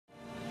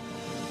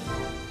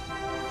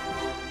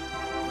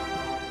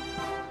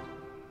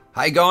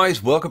Hey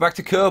guys, welcome back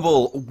to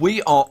Kerbal.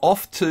 We are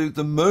off to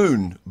the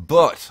moon,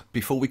 but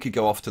before we could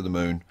go off to the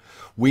moon,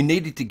 we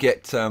needed to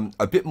get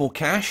a bit more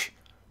cash,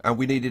 and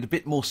we needed a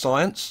bit more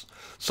science.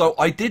 So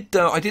I did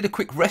a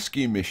quick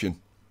rescue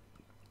mission.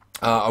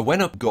 I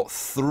went up,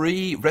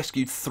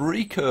 rescued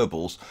three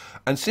Kerbals,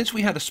 and since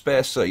we had a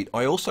spare seat,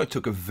 I also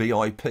took a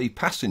VIP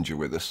passenger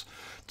with us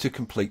to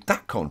complete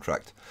that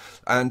contract.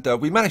 And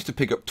we managed to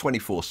pick up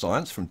 24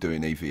 science from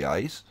doing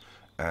EVAs.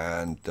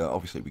 And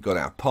obviously we got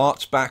our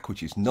parts back,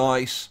 which is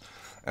nice.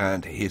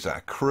 And here's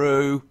our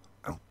crew,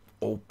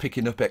 all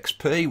picking up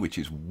XP, which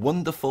is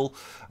wonderful.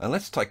 And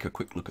let's take a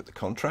quick look at the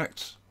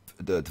contracts.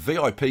 The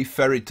VIP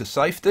ferried to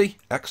safety,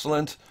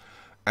 excellent.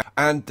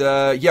 And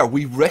yeah,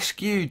 we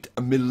rescued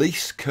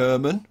Melise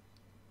Kerman.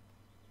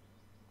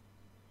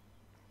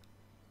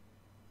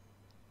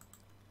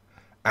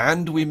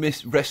 And we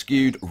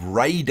rescued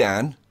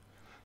Raydan.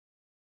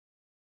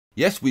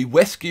 Yes, we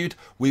rescued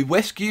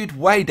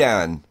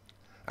Waydan.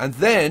 And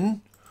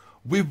then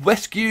we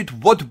rescued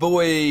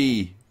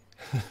Wadboy.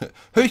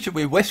 Who should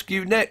we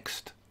rescue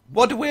next?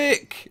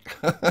 Wadwick.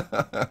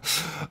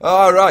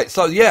 All right.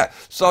 So yeah.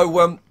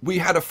 So we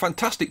had a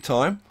fantastic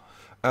time.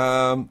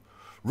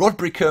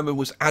 Rodbury Kerman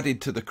was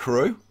added to the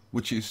crew,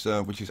 which is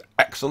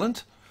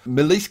excellent.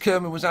 Melise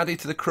Kerman was added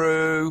to the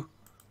crew,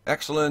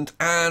 excellent,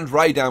 and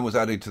Raydan was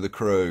added to the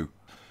crew.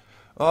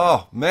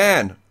 Oh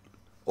man,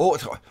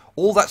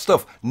 all that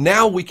stuff.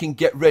 Now we can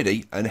get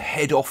ready and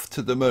head off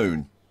to the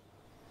moon.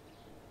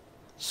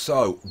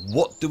 So,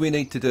 what do we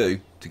need to do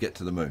to get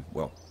to the moon?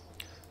 Well,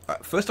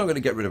 first I'm going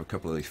to get rid of a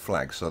couple of these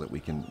flags so that we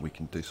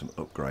can do some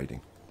upgrading.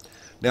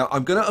 Now,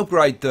 I'm going to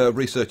upgrade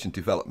research and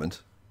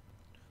development.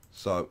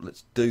 So,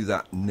 let's do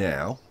that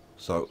now.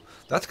 So,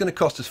 that's going to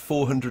cost us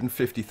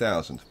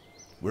 450,000.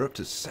 We're up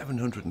to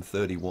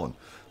 731. So,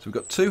 we've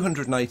got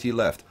 280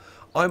 left.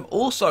 I'm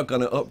also going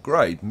to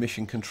upgrade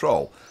mission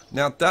control.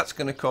 Now, that's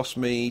going to cost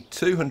me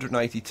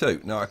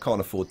 282. Now, I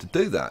can't afford to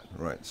do that.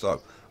 Right, so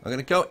I'm going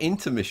to go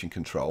into mission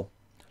control.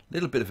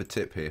 Little bit of a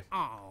tip here,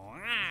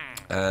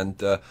 and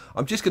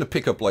I'm just going to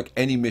pick up like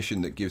any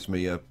mission that gives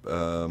me an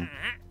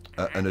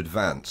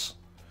advance.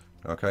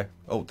 Okay.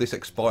 Oh, this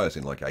expires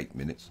in like 8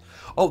 minutes.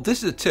 Oh,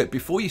 this is a tip.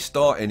 Before you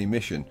start any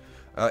mission,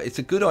 it's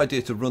a good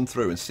idea to run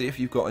through and see if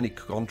you've got any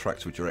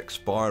contracts which are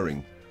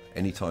expiring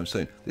anytime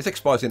soon. This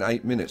expires in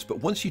 8 minutes, but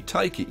once you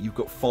take it, you've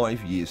got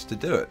 5 years to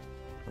do it.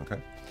 Okay.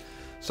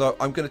 So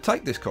I'm going to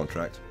take this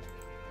contract.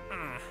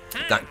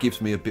 That gives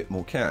me a bit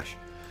more cash.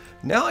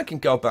 Now I can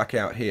go back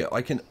out here.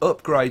 I can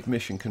upgrade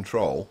mission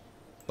control.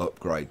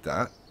 Upgrade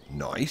that.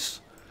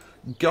 Nice.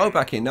 Go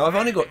back in. Now I've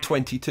only got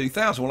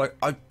 22,000. Well,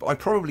 I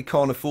probably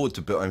can't afford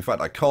to build. In fact,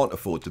 I can't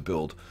afford to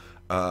build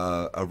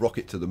a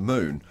rocket to the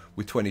moon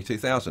with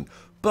 22,000.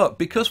 But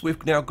because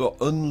we've now got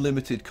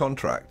unlimited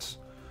contracts,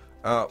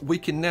 we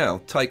can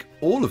now take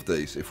all of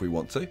these if we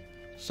want to.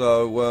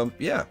 So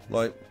yeah,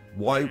 like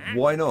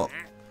why not?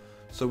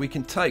 So we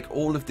can take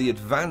all of the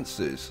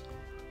advances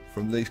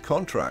from these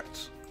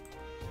contracts.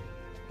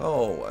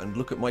 Oh, and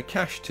look at my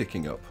cash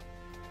ticking up.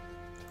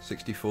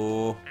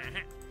 64,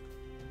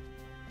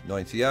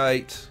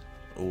 98.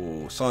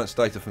 Oh, science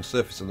data from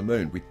surface of the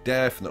moon. We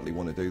definitely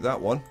want to do that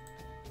one.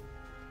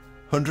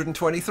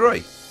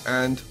 123.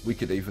 And we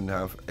could even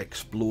have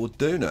explored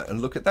Duna.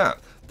 And look at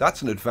that.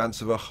 That's an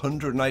advance of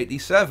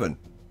 187.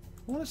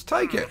 Well, let's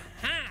take it.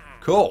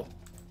 Cool.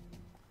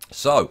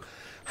 So,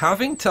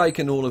 having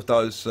taken all of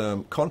those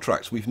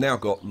contracts, we've now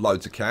got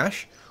loads of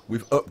cash.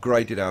 We've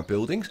upgraded our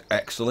buildings.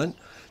 Excellent.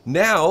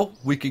 Now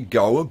we can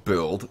go and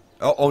build.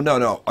 Oh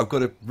no! I've got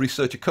to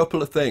research a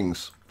couple of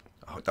things.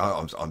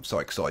 Oh, I'm so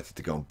excited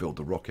to go and build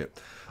the rocket.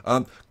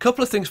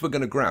 Couple of things we're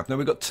going to grab. Now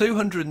we've got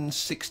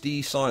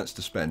 260 science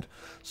to spend,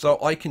 so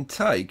I can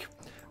take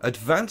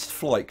advanced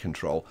flight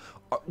control.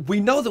 We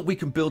know that we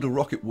can build a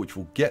rocket which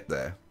will get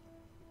there.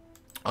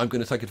 I'm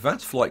going to take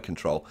advanced flight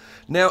control.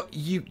 Now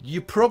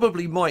you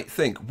probably might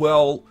think,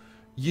 well,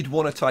 you'd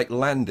want to take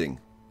landing,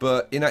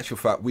 but in actual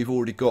fact, we've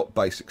already got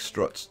basic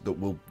struts that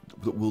will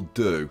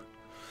do.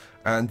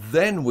 And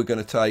then we're going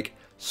to take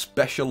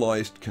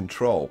specialized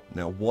control.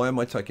 Now, why am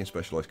I taking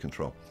specialized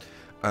control?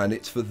 And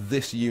it's for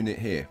this unit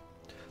here.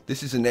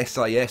 This is an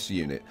SAS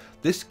unit.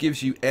 This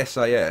gives you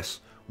SAS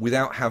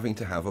without having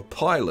to have a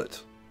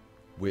pilot,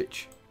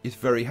 which is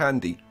very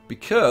handy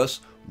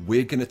because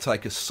we're going to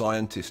take a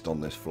scientist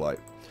on this flight.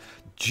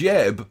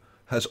 Jeb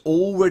has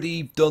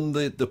already done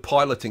the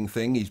piloting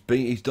thing.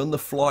 He's done the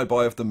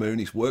flyby of the moon.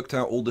 He's worked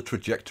out all the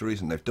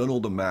trajectories and they've done all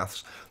the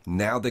maths.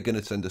 Now they're going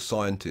to send a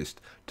scientist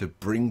to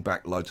bring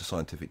back loads of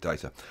scientific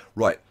data.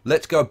 Right,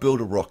 let's go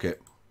build a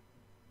rocket.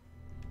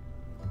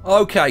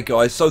 Okay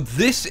guys, so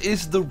this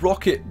is the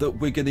rocket that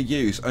we're going to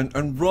use,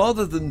 and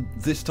rather than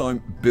this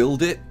time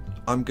build it,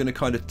 I'm going to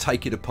kind of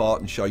take it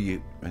apart and show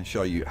you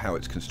how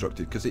it's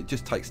constructed, because it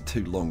just takes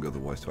too long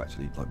otherwise to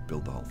actually like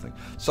build the whole thing.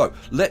 So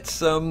let's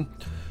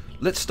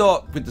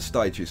start with the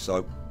stages.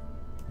 So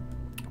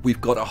we've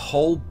got a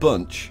whole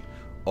bunch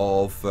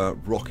of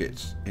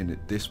rockets in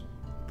this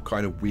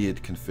kind of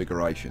weird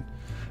configuration,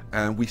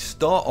 and we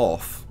start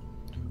off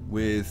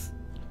with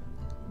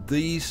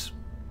these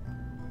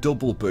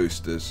double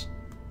boosters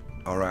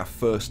are our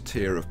first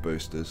tier of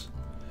boosters,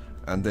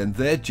 and then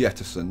they're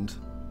jettisoned.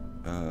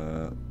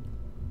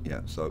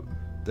 Yeah, so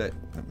let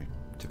me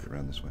tip it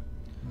around this way.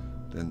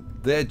 Then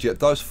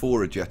those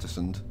 4 are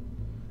jettisoned,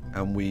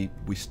 and we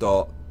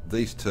start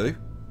these 2,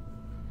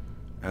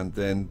 and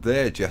then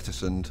they're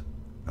jettisoned,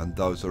 and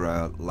those are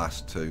our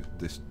last 2.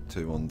 This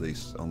 2 on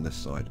this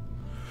side,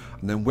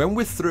 and then when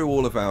we're through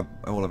all of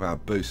our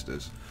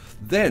boosters,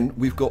 then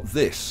we've got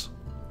this,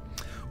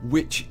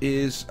 which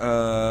is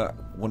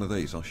one of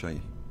these. I'll show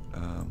you.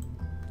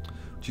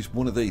 Which is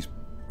one of these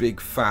big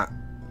fat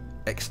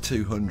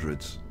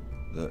X200s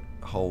that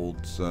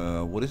holds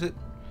what is it?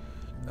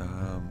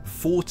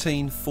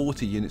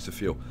 1440 units of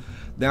fuel.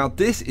 Now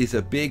this is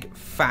a big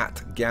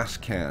fat gas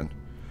can,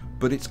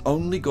 but it's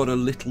only got a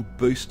little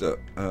booster,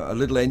 a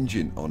little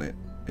engine on it.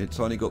 It's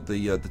only got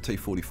the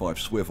T45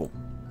 swivel,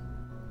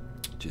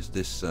 which is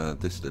this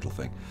little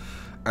thing,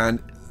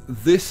 and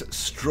this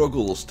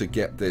struggles to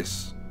get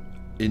this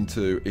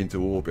into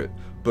orbit.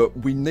 But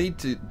we need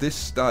to this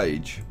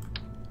stage,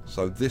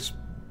 so this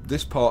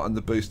part and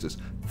the boosters,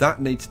 that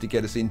needs to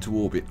get us into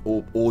orbit,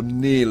 or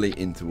nearly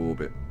into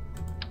orbit.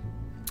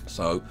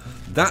 So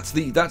that's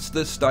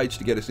the stage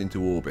to get us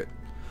into orbit.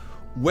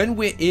 When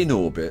we're in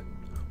orbit,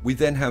 we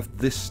then have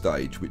this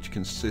stage, which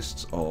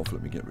consists of,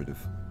 let me get rid of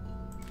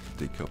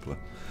decoupler,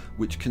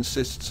 which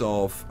consists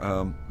of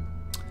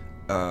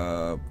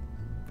a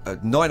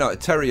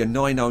Terrier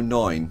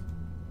 909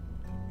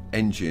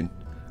 engine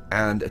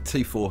and a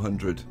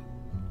T400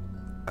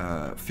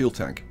 fuel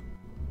tank.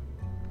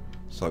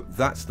 So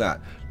that's that.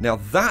 Now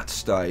that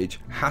stage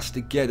has to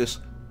get us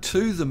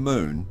to the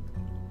moon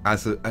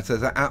as an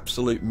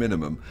absolute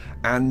minimum,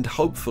 and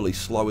hopefully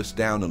slow us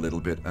down a little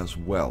bit as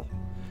well.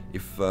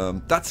 If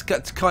that's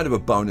kind of a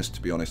bonus,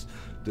 to be honest.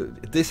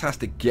 This has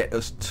to get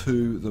us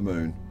to the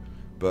moon,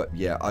 but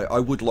yeah, I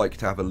would like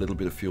to have a little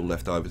bit of fuel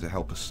left over to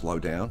help us slow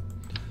down.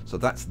 So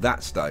that's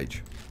that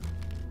stage.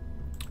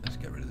 Let's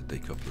get rid of the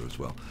decoupler as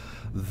well.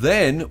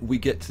 Then we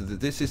get to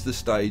this is the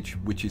stage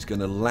which is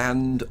going to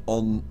land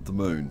on the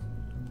moon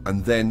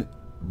and then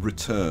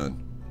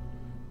return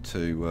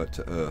to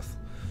Earth.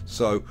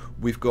 So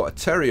we've got a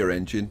Terrier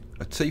engine,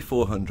 a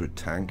T400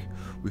 tank,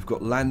 we've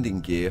got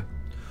landing gear,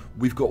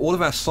 we've got all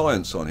of our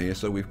science on here.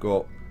 So we've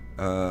got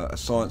a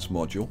science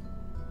module,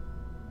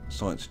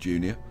 Science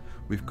Junior,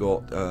 we've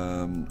got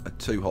a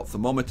 2-hot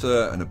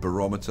thermometer and a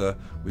barometer,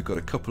 we've got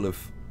a couple of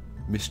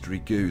mystery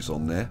goos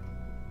on there.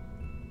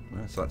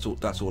 So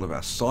that's all of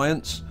our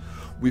science.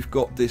 We've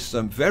got this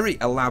very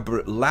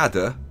elaborate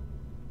ladder,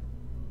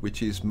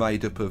 which is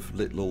made up of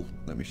little,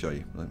 let me show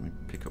you, let me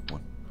pick up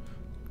one,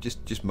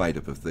 just made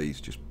up of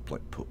these, just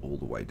like put all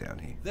the way down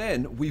here.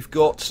 Then we've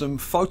got some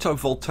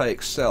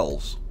photovoltaic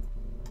cells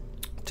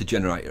to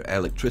generate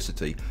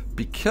electricity,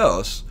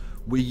 because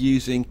we're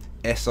using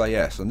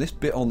SAS, and this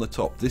bit on the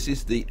top, this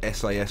is the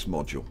SAS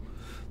module.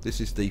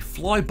 This is the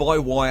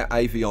fly-by-wire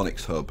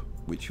avionics hub,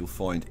 which you'll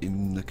find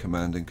in the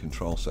command and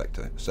control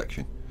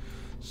section.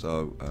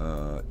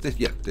 So this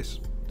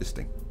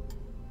thing,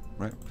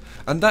 right?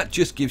 And that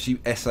just gives you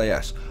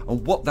SAS,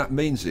 and what that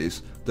means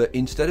is that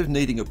instead of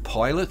needing a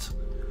pilot,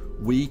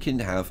 we can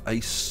have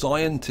a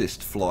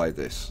scientist fly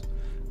this,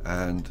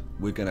 and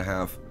we're going to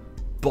have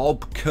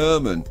Bob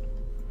Kerman.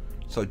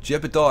 So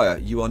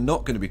Jebediah, you are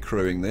not going to be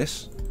crewing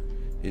this.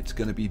 It's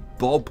going to be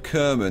Bob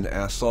Kerman,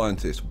 our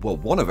scientist. Well,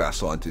 one of our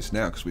scientists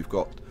now, because we've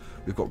got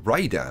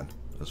Ray down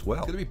as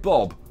well. It's going to be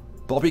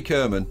Bobby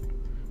Kerman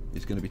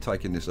is going to be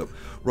taking this up.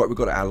 Right, we've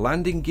got our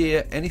landing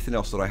gear. Anything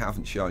else that I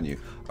haven't shown you?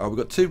 We've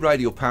got 2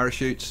 radial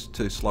parachutes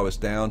to slow us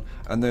down,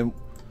 and then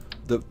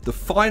the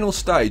final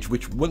stage,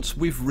 which once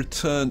we've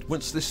returned,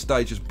 once this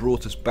stage has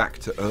brought us back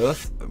to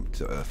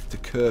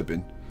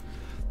Kerbin,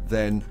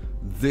 then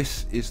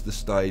this is the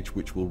stage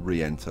which will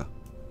re-enter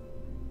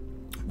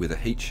with a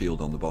heat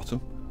shield on the bottom.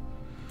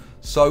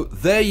 So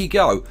there you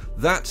go.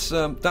 That's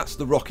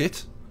the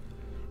rocket.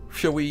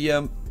 Shall we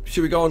go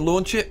and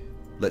launch it?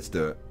 Let's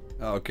do it.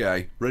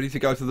 Okay, ready to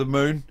go to the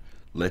moon?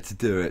 Let's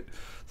do it.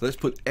 So let's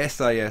put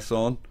SAS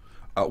on.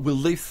 We'll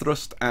leave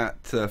thrust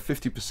at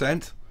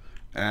 50%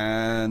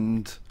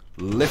 and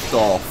lift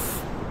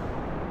off.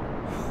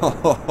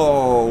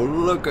 Oh,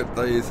 look at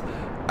these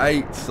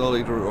 8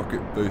 solid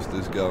rocket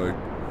boosters going.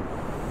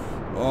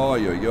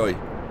 Oi, oi, oi.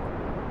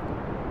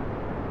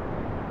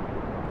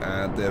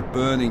 And they're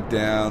burning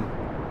down.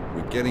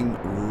 We're getting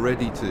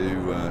ready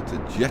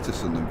to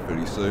jettison them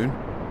pretty soon.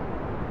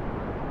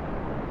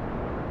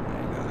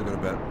 There you go, they've got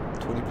about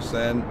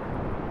 20%,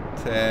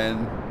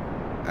 10,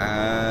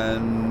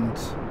 and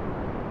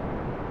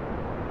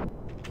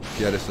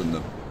jettison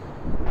them.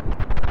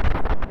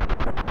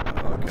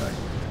 Okay.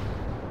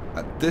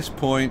 At this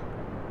point,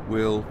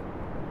 we'll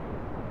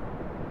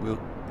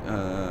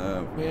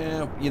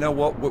yeah, you know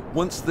what?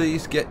 Once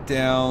these get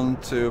down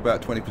to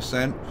about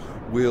 20%,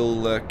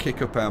 we'll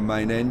kick up our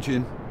main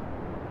engine.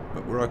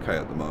 But we're okay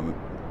at the moment.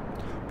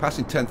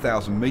 Passing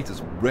 10,000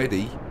 meters,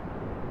 ready.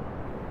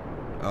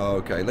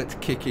 Okay, let's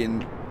kick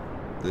in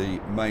the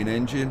main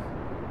engine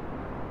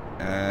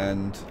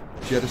and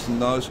jettison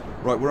those.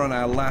 Right, we're on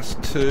our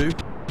last 2.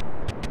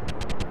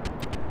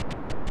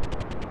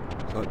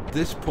 So at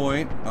this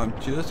point, I'm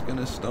just going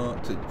to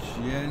start to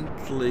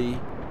gently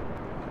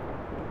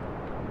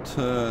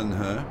turn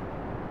her.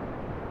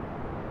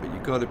 But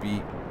you've got to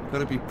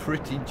be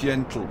pretty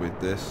gentle with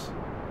this.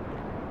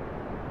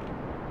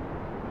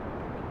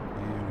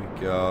 Here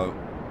we go.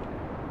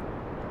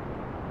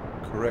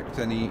 Correct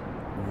any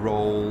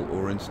roll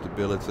or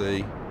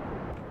instability.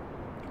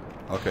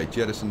 Okay,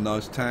 jettison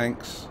those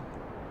tanks.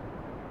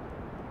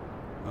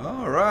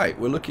 Alright,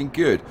 we're looking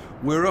good.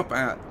 We're up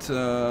at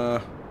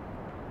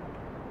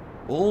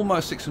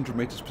almost 600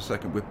 meters per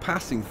second. We're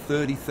passing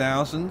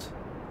 30,000.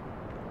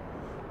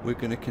 We're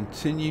going to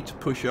continue to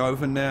push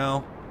over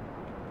now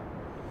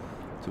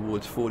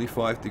towards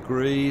 45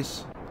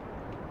 degrees.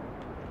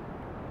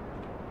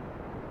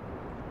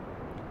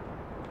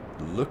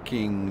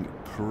 Looking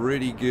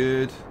pretty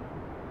good.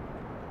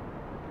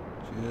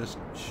 Just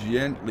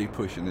gently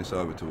pushing this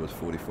over towards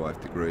 45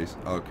 degrees.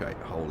 Okay,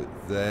 hold it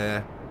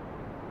there.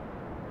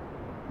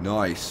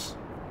 Nice.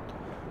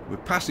 We're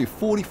passing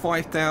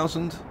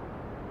 45,000.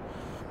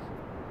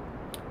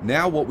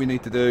 Now what we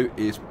need to do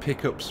is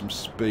pick up some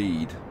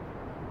speed.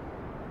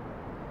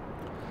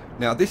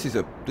 Now this is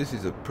a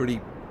pretty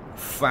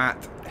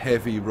fat,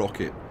 heavy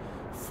rocket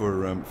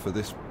for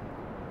this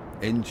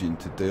engine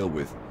to deal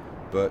with,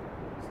 but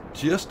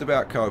just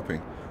about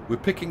coping. We're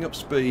picking up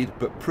speed,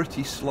 but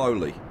pretty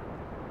slowly.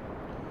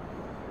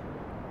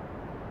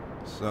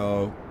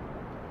 So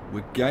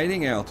we're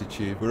gaining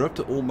altitude. We're up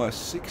to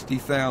almost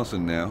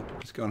 60,000 now.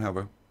 Let's go and have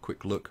a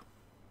quick look.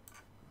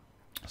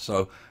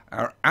 So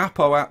our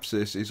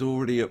apoapsis is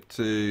already up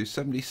to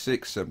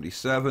 76,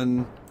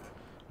 77.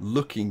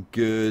 Looking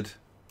good.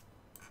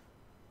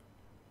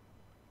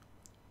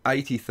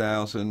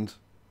 80,000.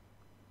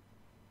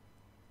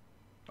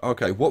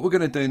 Okay, what we're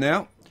going to do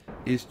now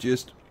is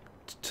just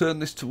turn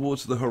this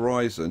towards the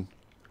horizon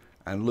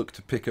and look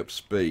to pick up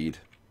speed.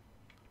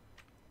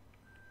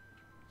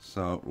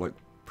 So, like,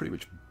 pretty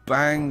much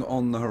bang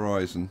on the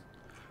horizon,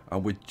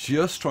 and we're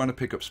just trying to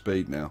pick up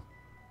speed now.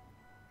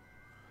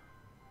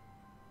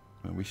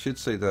 And we should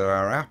see that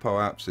our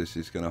apoapsis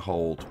is going to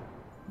hold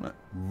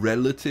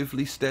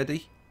relatively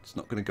steady. It's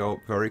not going to go up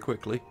very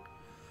quickly,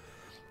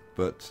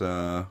 but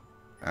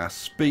our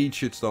speed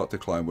should start to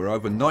climb. We're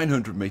over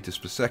 900 meters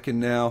per second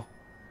now,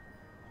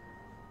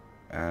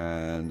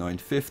 and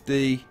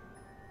 950,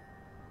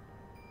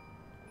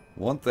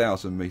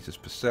 1000 meters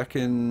per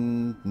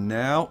second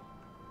now.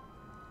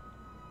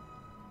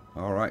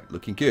 Alright,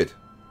 looking good.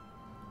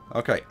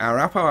 Okay, our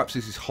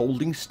apoapsis is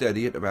holding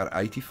steady at about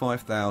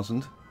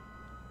 85,000.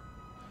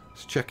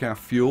 Let's check our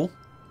fuel.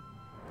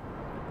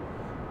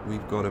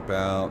 We've got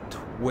about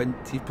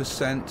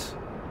 20%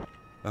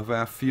 of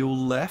our fuel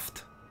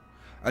left.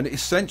 And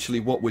essentially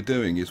what we're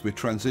doing is we're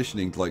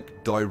transitioning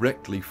like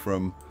directly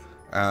from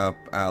our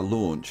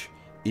launch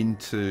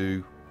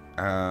into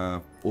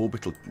our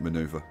orbital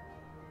maneuver.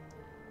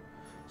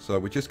 So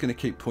we're just going to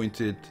keep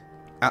pointed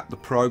at the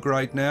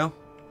prograde now.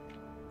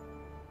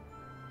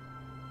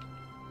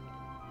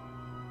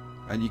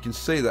 And you can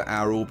see that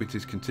our orbit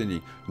is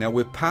continuing. Now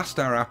we're past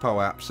our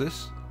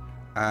apoapsis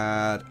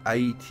at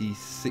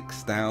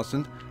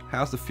 86,000.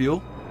 How's the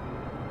fuel?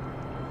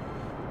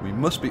 We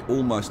must be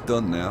almost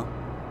done now.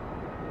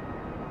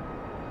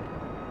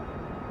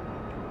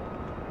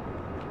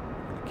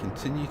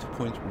 Continue to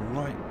point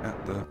right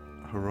at the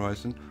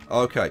horizon.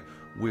 Okay,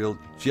 we'll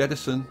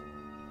jettison.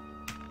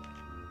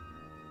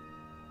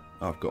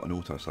 Oh, I've got an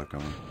auto cycle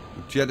on.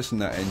 We'll jettison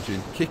that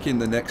engine, kick in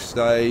the next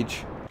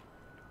stage.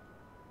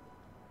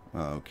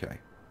 Okay.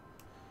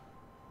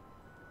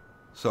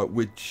 So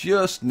we're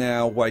just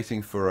now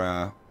waiting for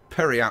our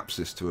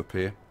periapsis to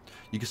appear.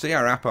 You can see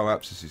our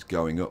apoapsis is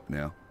going up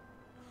now.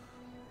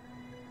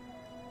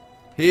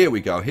 Here we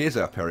go. Here's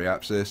our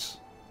periapsis.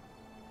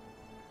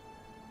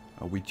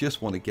 We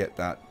just want to get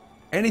that.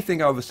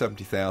 Anything over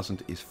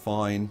 70,000 is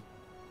fine.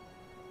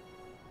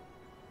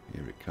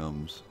 Here it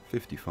comes.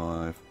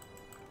 55,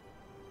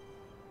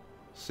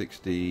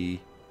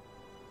 60,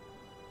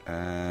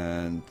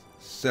 and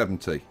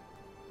 70.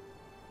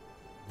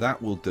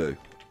 That will do.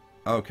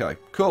 Okay,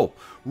 cool.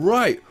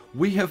 Right,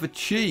 we have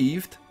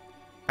achieved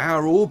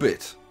our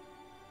orbit.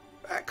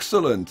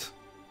 Excellent.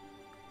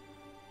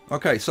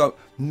 Okay, so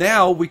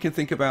now we can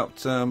think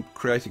about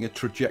creating a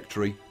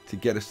trajectory to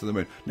get us to the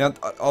moon. Now,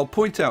 I'll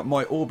point out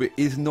my orbit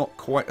is not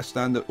quite a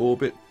standard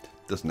orbit.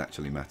 Doesn't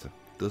actually matter.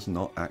 Does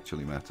not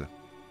actually matter.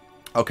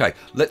 Okay,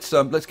 let's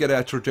get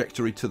our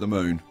trajectory to the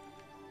moon.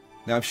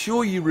 Now, I'm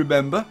sure you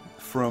remember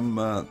from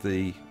our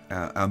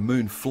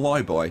moon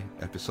flyby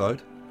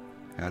episode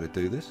how to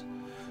do this.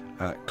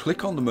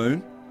 Click on the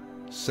moon,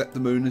 set the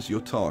moon as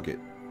your target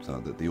so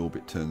that the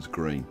orbit turns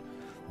green.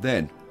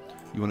 Then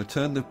you want to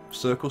turn the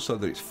circle so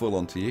that it's full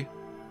onto you,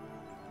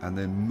 and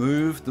then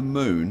move the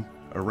moon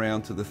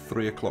around to the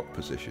 3 o'clock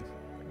position.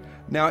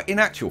 Now, in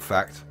actual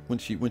fact,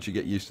 once you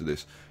get used to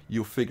this,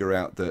 you'll figure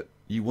out that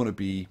you want to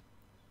be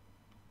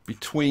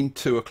between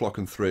 2 o'clock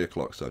and 3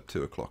 o'clock. So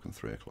 2 o'clock and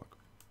 3 o'clock,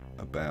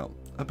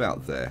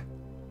 about there.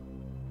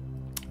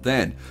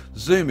 Then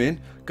zoom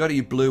in, go to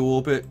your blue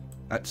orbit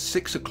at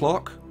 6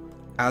 o'clock,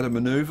 add a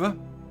maneuver,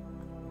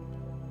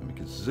 and we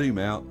can zoom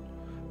out,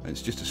 and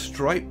it's just a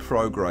straight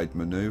prograde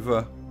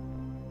maneuver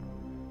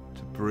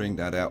to bring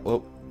that out.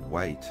 Oh,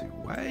 way too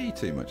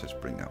much. Let's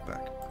bring that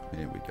back.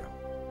 Here we go.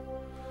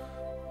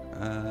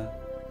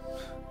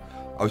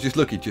 I was just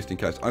looking just in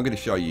case. I'm going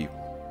to show you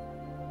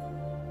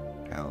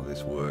how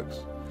this works.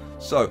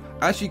 So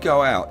as you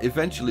go out,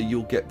 eventually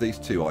you'll get these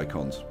two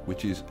icons,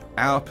 which is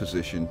our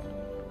position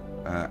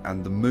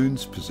and the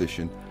moon's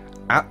position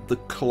at the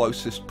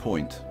closest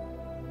point.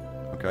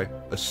 Okay,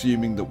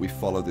 assuming that we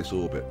follow this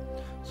orbit.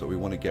 So we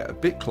want to get a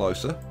bit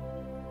closer,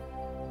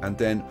 and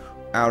then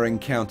our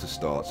encounter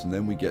starts, and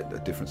then we get a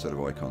different set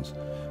of icons.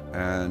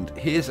 And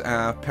here's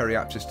our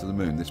periapsis to the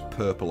moon, this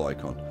purple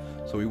icon.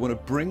 So we want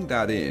to bring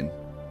that in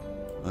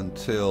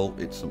until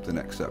it's something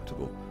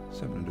acceptable.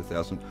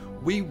 700,000.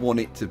 We want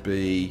it to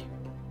be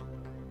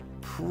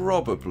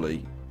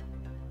probably,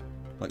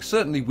 like,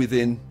 certainly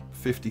within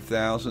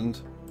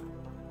 50,000.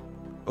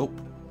 Oh,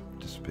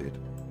 disappeared.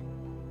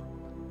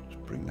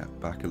 Just bring that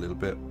back a little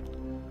bit.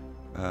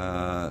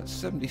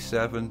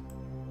 77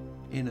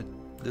 in a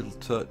little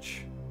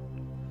touch.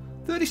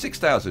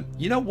 36,000.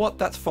 You know what?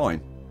 That's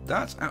fine.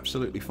 That's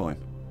absolutely fine.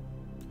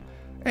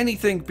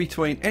 Anything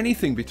between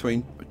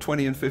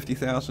 20 and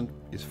 50,000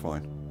 is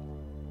fine.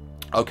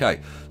 Okay,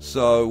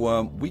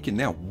 so we can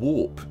now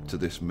warp to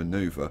this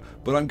maneuver,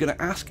 but I'm going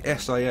to ask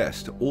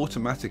SAS to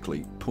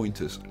automatically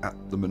point us at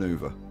the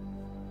maneuver,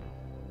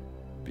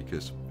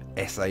 because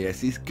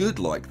SAS is good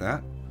like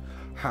that.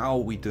 How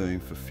are we doing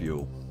for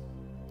fuel?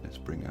 Let's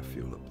bring our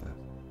fuel up there.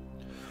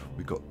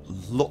 We've got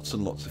lots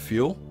and lots of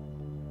fuel.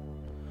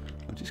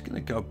 I'm just going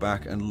to go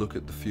back and look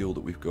at the fuel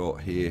that we've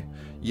got here.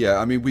 Yeah,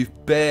 I mean, we've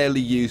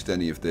barely used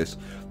any of this.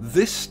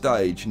 This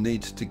stage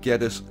needs to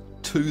get us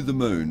to the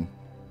moon.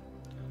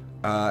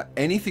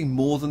 Anything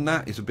more than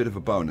that is a bit of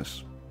a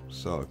bonus.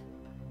 So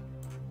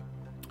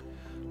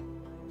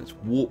let's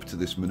warp to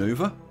this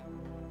maneuver.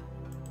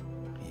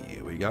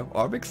 Here we go.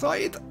 I'm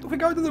excited. We're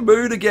going to the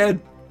moon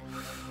again.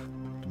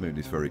 The moon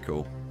is very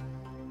cool.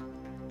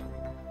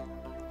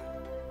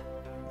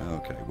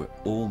 Okay, we're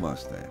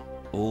almost there.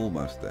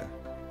 Almost there.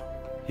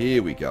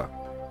 Here we go.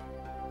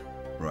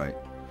 Right.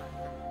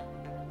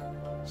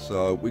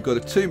 So we've got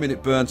a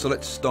 2-minute burn, so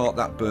let's start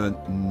that burn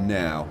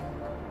now.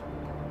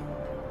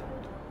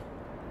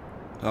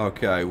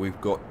 Okay,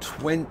 we've got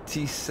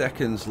 20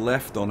 seconds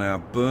left on our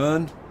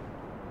burn.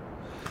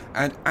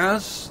 And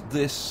as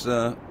this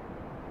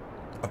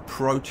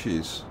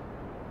approaches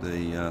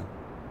the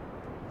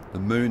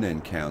moon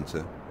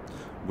encounter,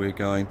 we're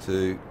going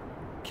to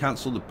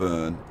cancel the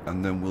burn,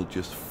 and then we'll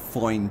just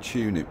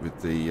fine-tune it with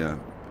the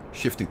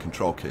shifting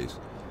control keys.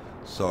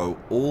 So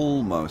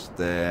almost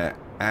there,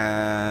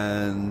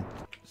 and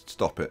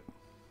stop it.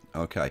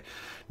 Okay,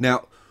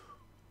 now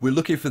we're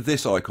looking for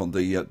this icon,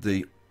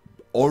 the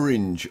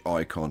orange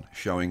icon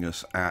showing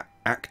us our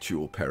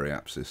actual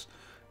periapsis,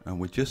 and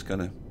we're just going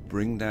to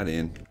bring that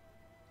in,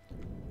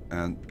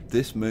 and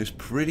this moves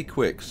pretty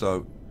quick,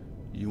 so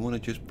you want to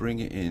just bring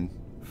it in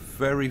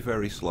very,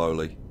 very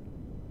slowly.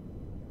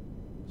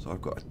 So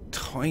I've got a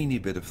tiny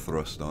bit of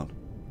thrust on,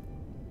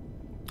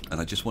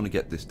 and I just want to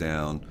get this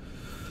down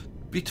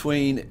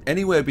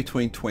anywhere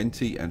between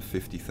 20 and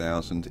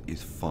 50,000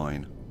 is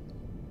fine.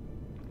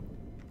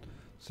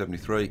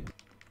 73,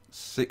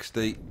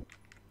 60,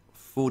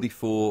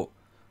 44.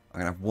 I'm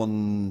gonna have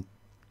one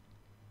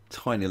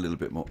tiny little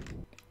bit more.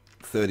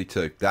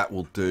 32. That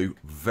will do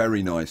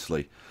very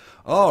nicely.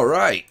 All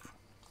right,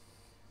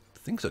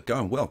 things are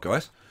going well,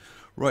 guys.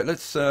 Right,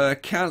 let's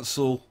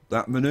cancel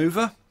that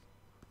maneuver,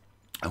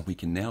 and we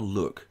can now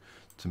look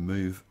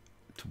to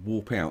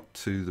warp out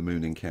to the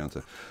moon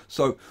encounter.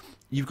 So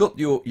you've got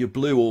your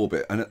blue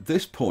orbit, and at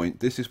this point,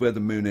 this is where the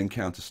moon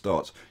encounter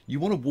starts. You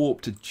want to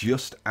warp to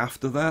just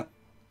after that.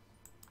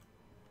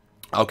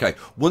 Okay,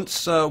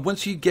 once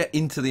you get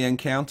into the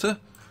encounter,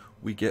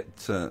 we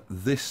get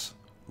this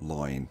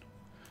line,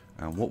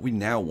 and what we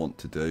now want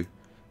to do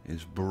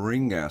is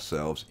bring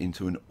ourselves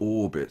into an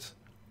orbit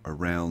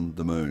around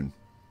the moon.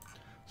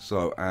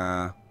 So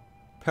our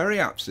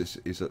periapsis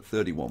is at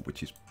 31,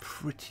 which is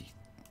pretty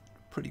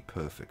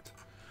perfect.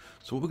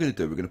 So what we're going to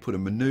do, we're going to put a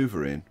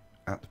maneuver in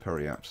at the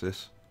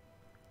periapsis,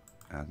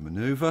 add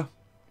maneuver,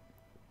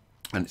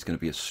 and it's going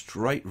to be a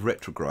straight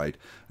retrograde,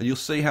 and you'll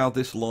see how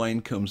this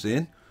line comes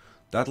in.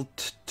 That'll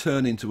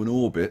turn into an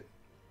orbit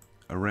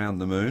around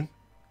the moon,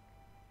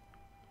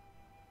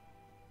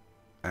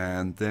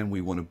 and then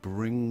we want to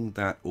bring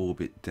that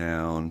orbit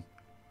down,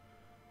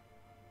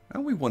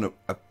 and we want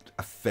a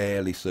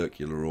fairly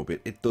circular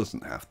orbit. It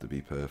doesn't have to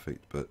be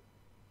perfect, but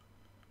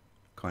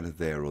kind of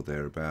there or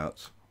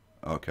thereabouts.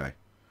 Okay,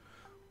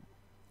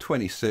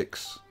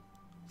 26,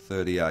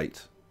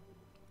 38.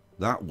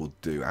 That will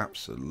do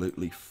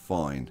absolutely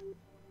fine.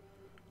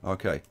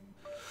 Okay,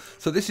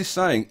 so this is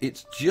saying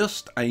it's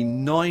just a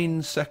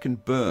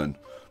 9-second burn,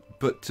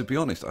 but to be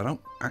honest, I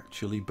don't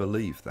actually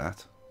believe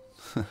that.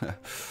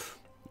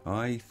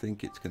 I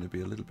think it's going to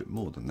be a little bit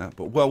more than that,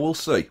 but well, we'll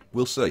see.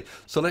 We'll see.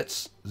 So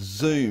let's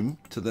zoom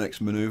to the next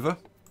maneuver.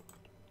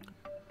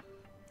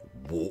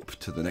 Warp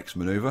to the next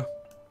maneuver.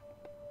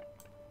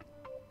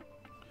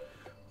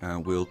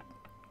 And we'll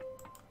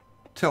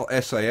tell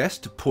SAS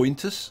to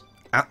point us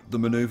at the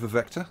maneuver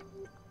vector.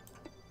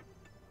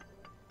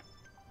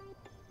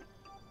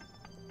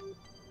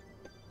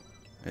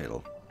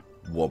 It'll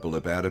wobble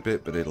about a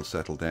bit, but it'll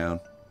settle down.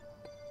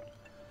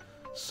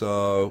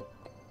 So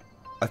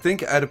I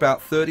think at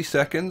about 30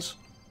 seconds,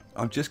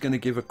 I'm just going to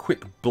give a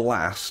quick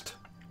blast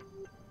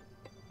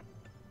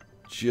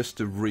just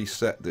to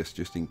reset this,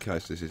 just in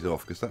case this is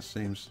off, because that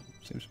seems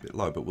a bit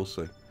low, but we'll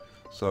see.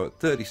 So at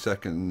 30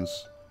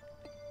 seconds,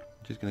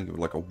 I'm just going to give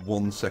it like a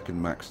 1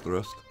 second max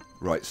thrust.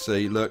 Right,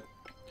 see, look,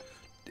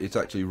 it's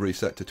actually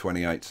reset to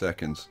 28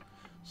 seconds.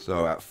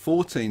 So at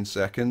 14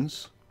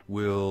 seconds,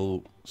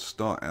 we'll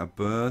start our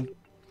burn.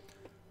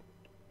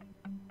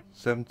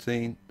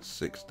 17,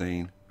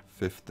 16,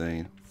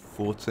 15,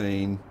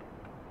 14.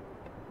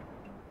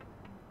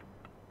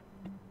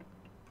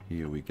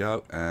 Here we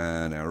go,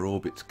 and our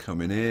orbit's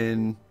coming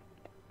in.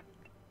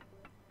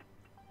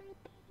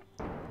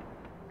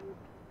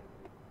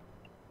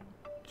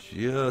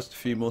 Just a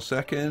few more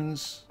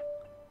seconds.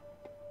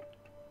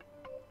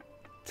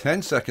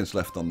 10 seconds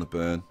left on the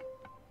burn.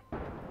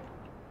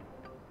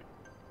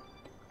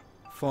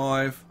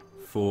 5,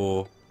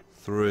 4,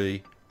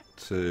 3,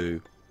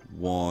 2,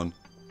 1.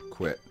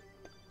 Quit.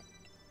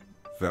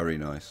 Very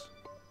nice.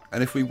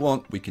 And if we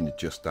want, we can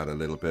adjust that a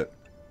little bit.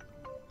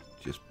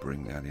 Just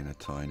bring that in a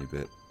tiny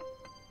bit.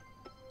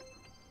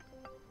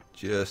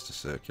 Just to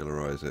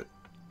circularize it.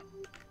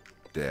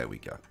 There we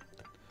go.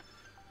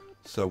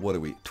 So what are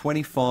we?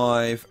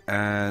 25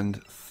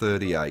 and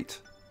 38.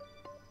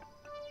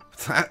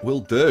 That will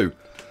do.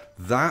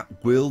 That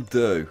will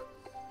do.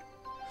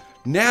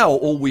 Now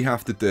all we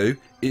have to do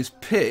is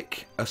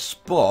pick a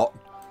spot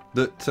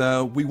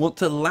that we want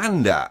to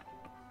land at.